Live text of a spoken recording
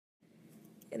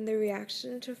In the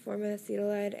reaction to form an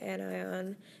acetylide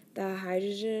anion, the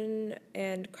hydrogen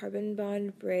and carbon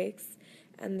bond breaks,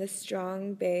 and the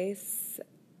strong base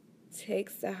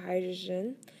takes the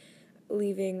hydrogen,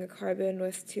 leaving a carbon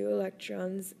with 2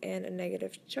 electrons and a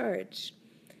negative charge.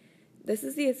 This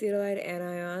is the acetylide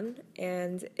anion,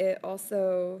 and it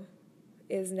also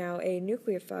is now a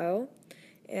nucleophile,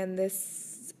 and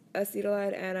this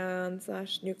acetylide anion /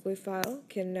 nucleophile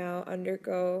can now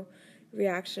undergo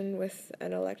reaction with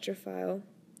an electrophile.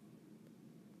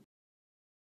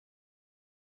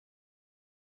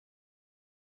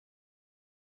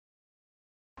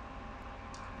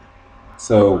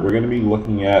 So we're going to be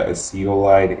looking at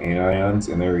acetylide anions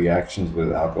and their reactions with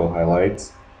alkyl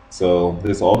halides. So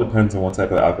this all depends on what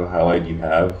type of alkyl halide you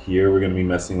have. Here we're going to be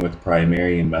messing with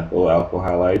primary and methyl alkyl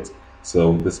halides.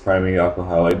 So this primary alkyl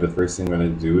halide, the first thing we're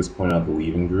going to do is point out the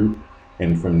leaving group.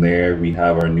 And from there we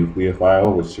have our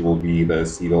nucleophile, which will be the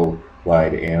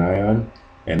acetylide anion.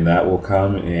 And that will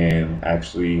come and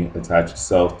actually attach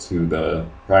itself to the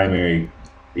primary,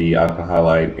 the alkyl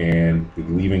halide, and the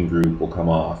leaving group will come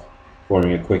off,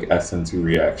 forming a quick SN2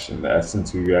 reaction. The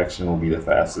SN2 reaction will be the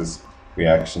fastest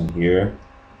reaction here,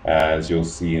 as you'll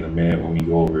see in a minute when we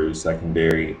go over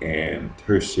secondary and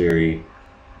tertiary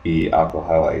alkyl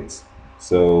halides.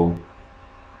 So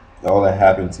all that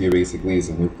happens here basically is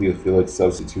a nucleophilic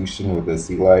substitution with the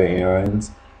acetylide anions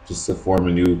just to form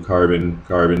a new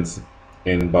carbons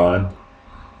in bond.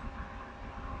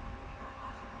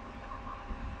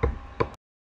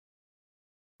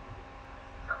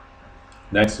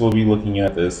 Next, we'll be looking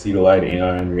at the acetylide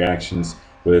anion reactions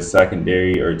with a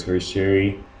secondary or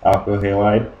tertiary alkyl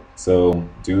halide. So,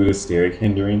 due to steric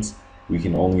hindrance, we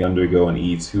can only undergo an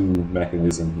E2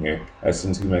 mechanism here.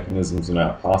 SN2 mechanisms are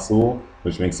not possible,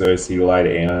 which makes our acetylide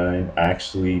anion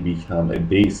actually become a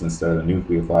base instead of a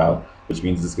nucleophile, which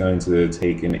means it's going to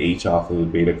take an H off of the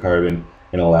beta carbon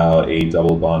and allow a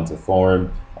double bond to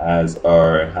form as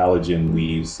our halogen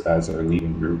leaves as our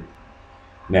leaving group.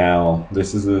 Now,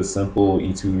 this is a simple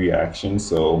E2 reaction,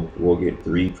 so we'll get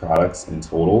 3 products in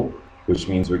total, which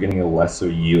means we're getting a lesser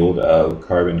yield of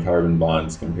carbon-carbon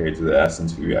bonds compared to the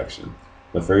SN2 reaction.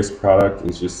 The first product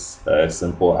is just a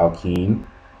simple alkene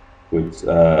with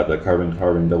the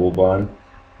carbon-carbon double bond.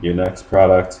 Your next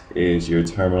product is your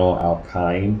terminal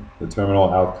alkyne. The terminal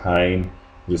alkyne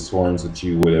just forms what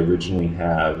you would originally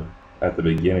have at the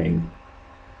beginning.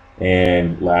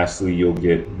 And lastly, you'll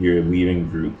get your leaving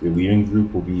group. Your leaving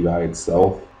group will be by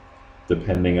itself,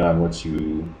 depending on what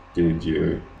your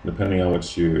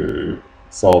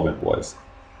solvent was.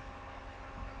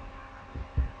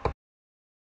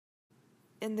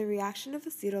 In the reaction of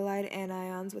acetylide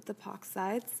anions with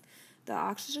epoxides, the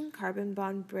oxygen-carbon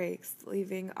bond breaks,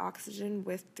 leaving oxygen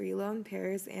with 3 lone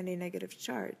pairs and a negative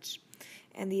charge,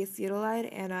 and the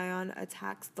acetylide anion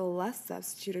attacks the less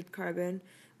substituted carbon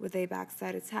with a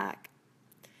backside attack.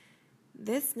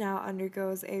 This now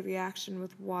undergoes a reaction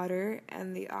with water,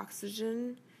 and the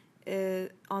oxygen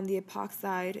on the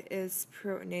epoxide is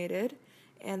protonated,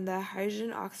 and the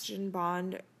hydrogen-oxygen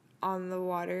bond on the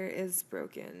water is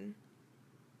broken.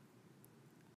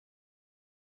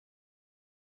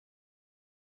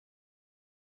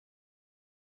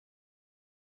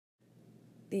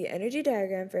 The energy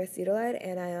diagram for acetylide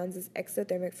anions is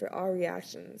exothermic for all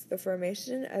reactions. The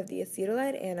formation of the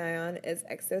acetylide anion is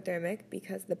exothermic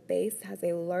because the base has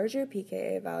a larger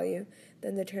pKa value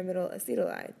than the terminal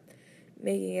acetylide,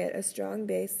 making it a strong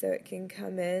base so it can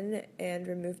come in and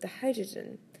remove the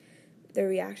hydrogen. The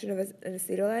reaction of an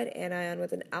acetylide anion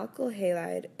with an alkyl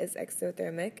halide is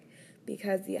exothermic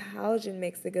because the halogen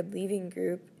makes a good leaving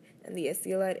group and the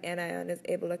acetylide anion is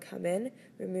able to come in,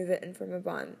 remove it, and form a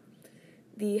bond.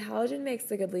 The halogen makes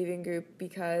a good leaving group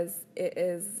because it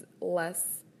is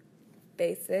less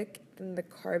basic than the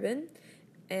carbon,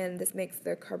 and this makes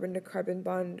the carbon-to-carbon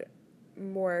bond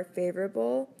more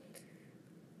favorable,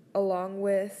 along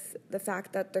with the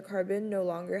fact that the carbon no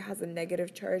longer has a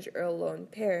negative charge or a lone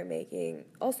pair,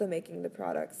 also making the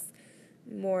products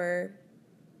more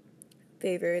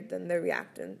favored than the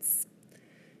reactants.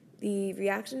 The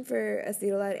reaction for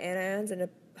acetylide anions and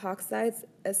epoxides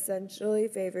essentially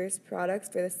favors products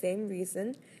for the same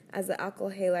reason as the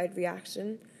alkyl halide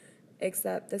reaction,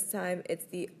 except this time it's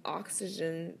the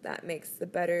oxygen that makes the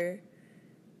better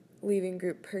leaving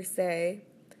group per se,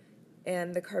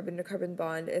 and the carbon-to-carbon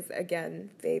bond is again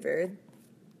favored.